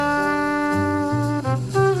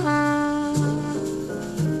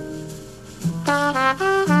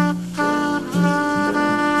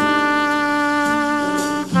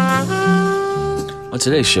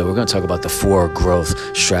today's show, we're going to talk about the 4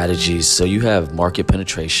 growth strategies. So you have market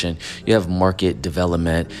penetration, you have market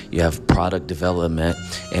development, you have product development,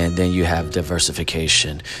 and then you have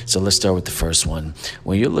diversification. So let's start with the first one.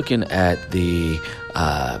 When you're looking at the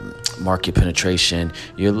market penetration,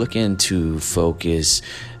 you're looking to focus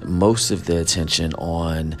most of the attention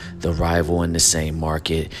on the rival in the same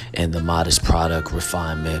market and the modest product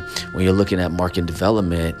refinement. When you're looking at market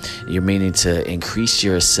development, you're meaning to increase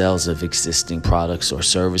your sales of existing products or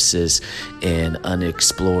services in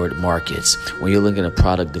unexplored markets. When you're looking at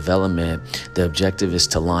product development, the objective is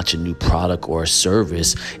to launch a new product or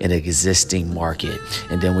service in an existing market.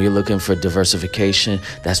 And then when you're looking for diversification,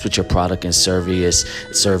 that's what your product and service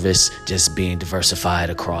just being diversified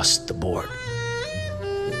across the board.